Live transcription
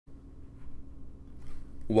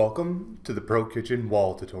Welcome to the ProKitchen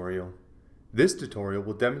wall tutorial. This tutorial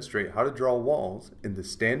will demonstrate how to draw walls in the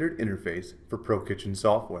standard interface for ProKitchen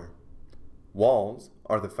software. Walls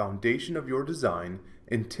are the foundation of your design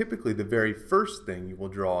and typically the very first thing you will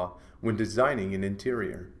draw when designing an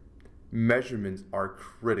interior. Measurements are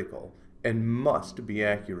critical and must be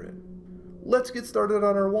accurate. Let's get started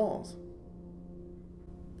on our walls.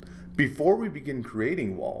 Before we begin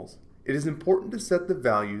creating walls, it is important to set the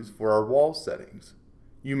values for our wall settings.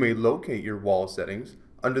 You may locate your wall settings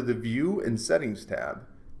under the View and Settings tab,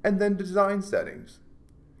 and then Design Settings.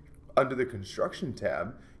 Under the Construction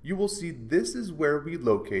tab, you will see this is where we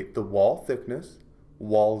locate the wall thickness,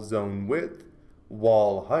 wall zone width,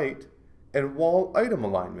 wall height, and wall item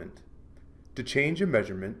alignment. To change a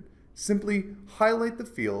measurement, simply highlight the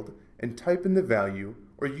field and type in the value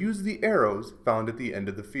or use the arrows found at the end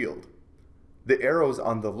of the field. The arrows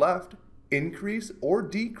on the left increase or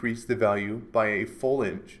decrease the value by a full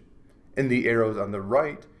inch, and the arrows on the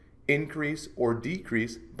right increase or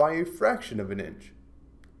decrease by a fraction of an inch.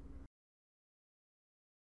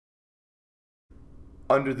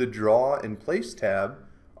 Under the Draw and Place tab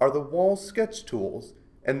are the wall sketch tools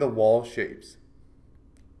and the wall shapes.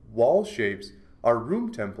 Wall shapes are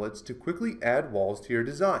room templates to quickly add walls to your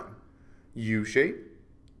design: U-shape,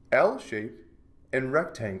 L-shape, and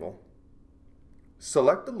rectangle.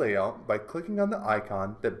 Select the layout by clicking on the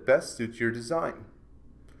icon that best suits your design.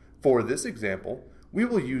 For this example, we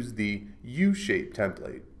will use the U-shape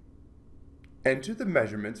template. Enter the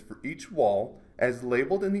measurements for each wall as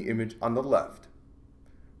labeled in the image on the left.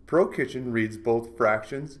 ProKitchen reads both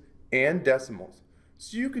fractions and decimals,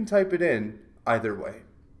 so you can type it in either way.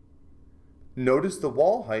 Notice the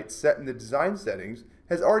wall height set in the design settings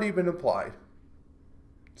has already been applied.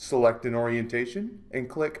 Select an orientation and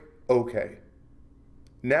click OK.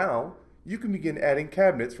 Now, you can begin adding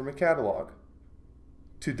cabinets from a catalog.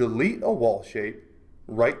 To delete a wall shape,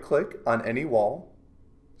 right-click on any wall,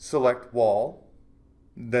 select Wall,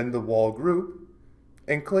 then the wall group,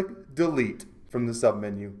 and click Delete from the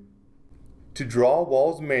submenu. To draw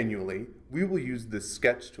walls manually, we will use the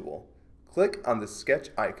Sketch tool. Click on the Sketch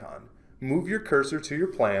icon, move your cursor to your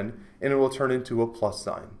plan, and it will turn into a plus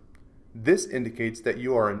sign. This indicates that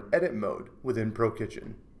you are in edit mode within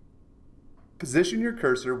ProKitchen. Position your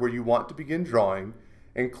cursor where you want to begin drawing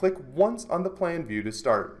and click once on the plan view to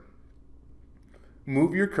start.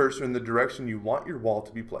 Move your cursor in the direction you want your wall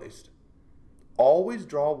to be placed. Always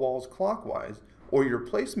draw walls clockwise or your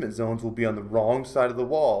placement zones will be on the wrong side of the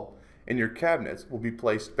wall and your cabinets will be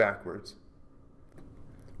placed backwards.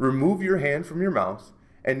 Remove your hand from your mouse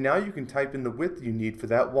and now you can type in the width you need for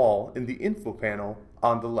that wall in the info panel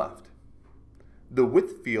on the left. The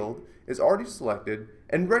width field is already selected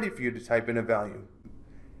and ready for you to type in a value.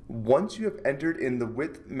 Once you have entered in the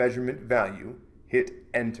width measurement value, hit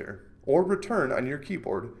Enter or Return on your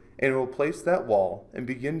keyboard and it will place that wall and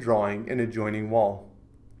begin drawing an adjoining wall.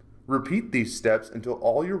 Repeat these steps until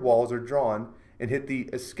all your walls are drawn and hit the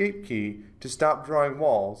Escape key to stop drawing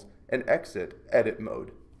walls and exit edit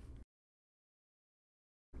mode.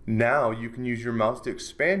 Now you can use your mouse to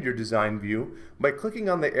expand your design view by clicking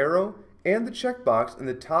on the arrow and the checkbox in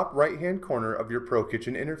the top right-hand corner of your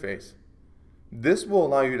ProKitchen interface. This will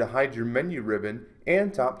allow you to hide your menu ribbon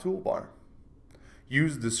and top toolbar.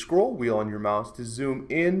 Use the scroll wheel on your mouse to zoom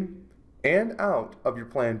in and out of your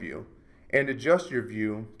plan view and adjust your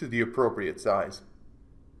view to the appropriate size.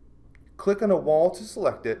 Click on a wall to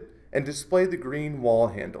select it and display the green wall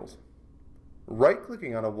handles.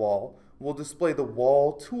 Right-clicking on a wall will display the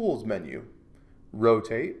Wall Tools menu.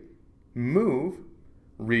 Rotate, Move,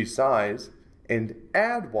 Resize, and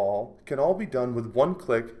Add Wall can all be done with one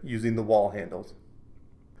click using the wall handles.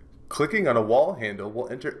 Clicking on a wall handle will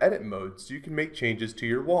enter edit mode so you can make changes to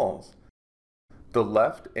your walls. The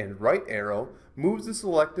left and right arrow moves the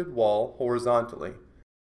selected wall horizontally,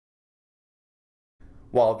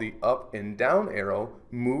 while the up and down arrow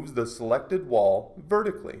moves the selected wall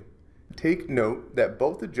vertically. Take note that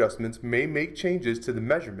both adjustments may make changes to the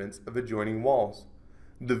measurements of adjoining walls.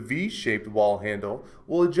 The V-shaped wall handle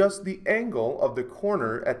will adjust the angle of the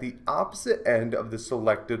corner at the opposite end of the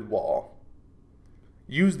selected wall.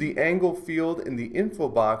 Use the angle field in the info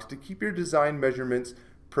box to keep your design measurements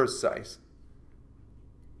precise.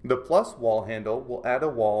 The plus wall handle will add a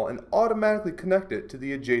wall and automatically connect it to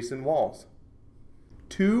the adjacent walls.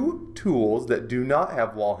 Two tools that do not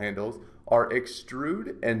have wall handles are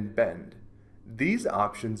Extrude and Bend. These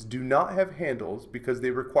options do not have handles because they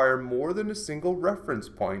require more than a single reference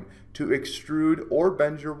point to extrude or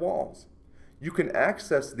bend your walls. You can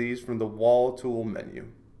access these from the Wall Tool menu.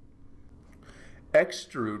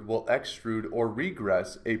 Extrude will extrude or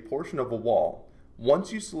regress a portion of a wall,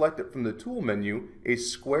 Once you select it from the tool menu, a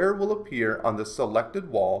square will appear on the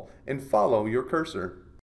selected wall and follow your cursor.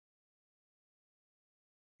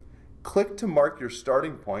 Click to mark your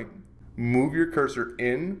starting point, move your cursor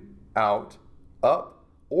in, out, up,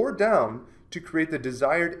 or down to create the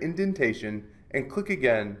desired indentation, and click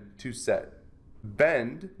again to set.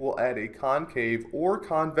 Bend will add a concave or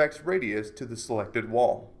convex radius to the selected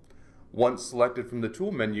wall. Once selected from the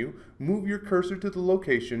tool menu, move your cursor to the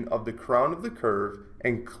location of the crown of the curve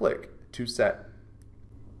and click to set.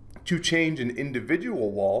 To change an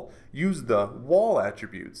individual wall, use the Wall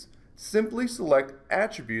attributes. Simply select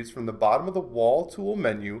Attributes from the bottom of the Wall tool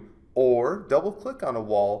menu or double-click on a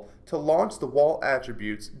wall to launch the Wall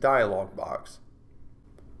Attributes dialog box.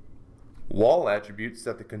 Wall attributes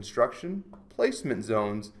set the construction, placement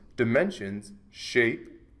zones, dimensions, shape,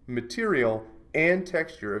 material, and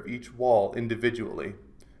texture of each wall individually.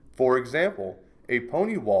 For example, a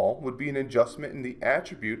pony wall would be an adjustment in the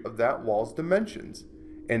attribute of that wall's dimensions.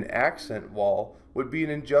 An accent wall would be an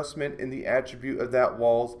adjustment in the attribute of that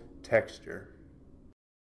wall's texture.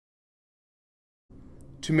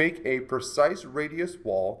 To make a precise radius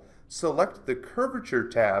wall, select the Curvature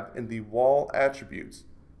tab in the Wall attributes.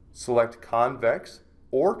 Select Convex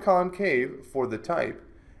or Concave for the type,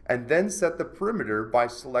 and then set the perimeter by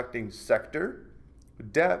selecting Sector,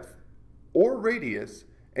 Depth, or Radius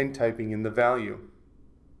and typing in the value.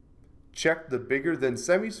 Check the bigger than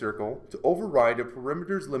semicircle to override a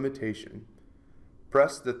perimeter's limitation.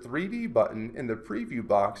 Press the 3D button in the preview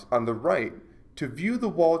box on the right to view the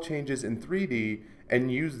wall changes in 3D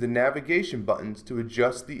and use the navigation buttons to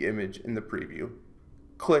adjust the image in the preview.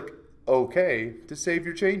 Click OK to save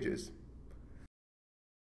your changes.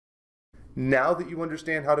 Now that you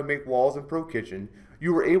understand how to make walls in ProKitchen,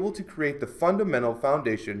 you are able to create the fundamental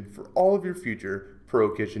foundation for all of your future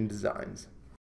ProKitchen designs.